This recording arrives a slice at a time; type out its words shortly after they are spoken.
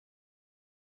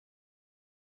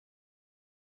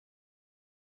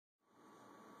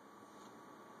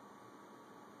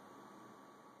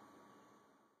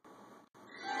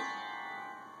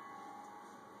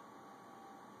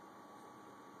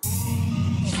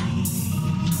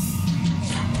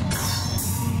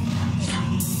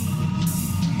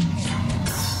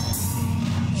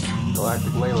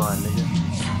Galactic Leyline, nigga.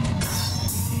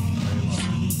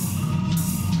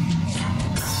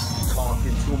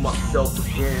 Talking to myself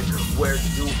again, where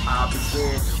do I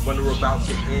begin? When we're about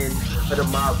to end,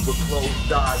 demise with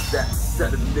closed eyes. That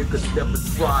said a nigga never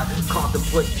tried.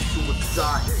 Contemplating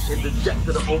suicide in the depth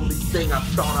of the only thing I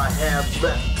thought I had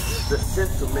left. The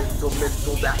sentimental,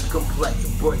 mental, that's complex,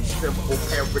 but simple,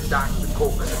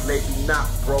 paradoxical. Maybe not,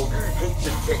 bro. Hate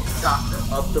the tick-tock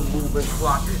of the moving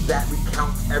clock that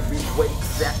recounts every way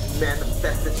that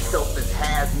manifests itself as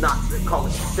has-nots. Call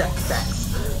it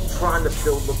setbacks. Trying to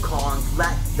fill the cons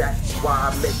lack. That's why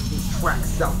I make these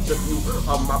tracks out the view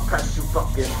of my past. You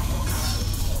fucking.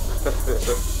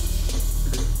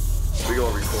 We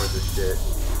gonna record this shit.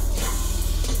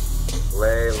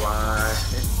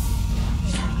 Leyline.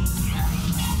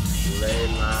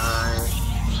 Leyline.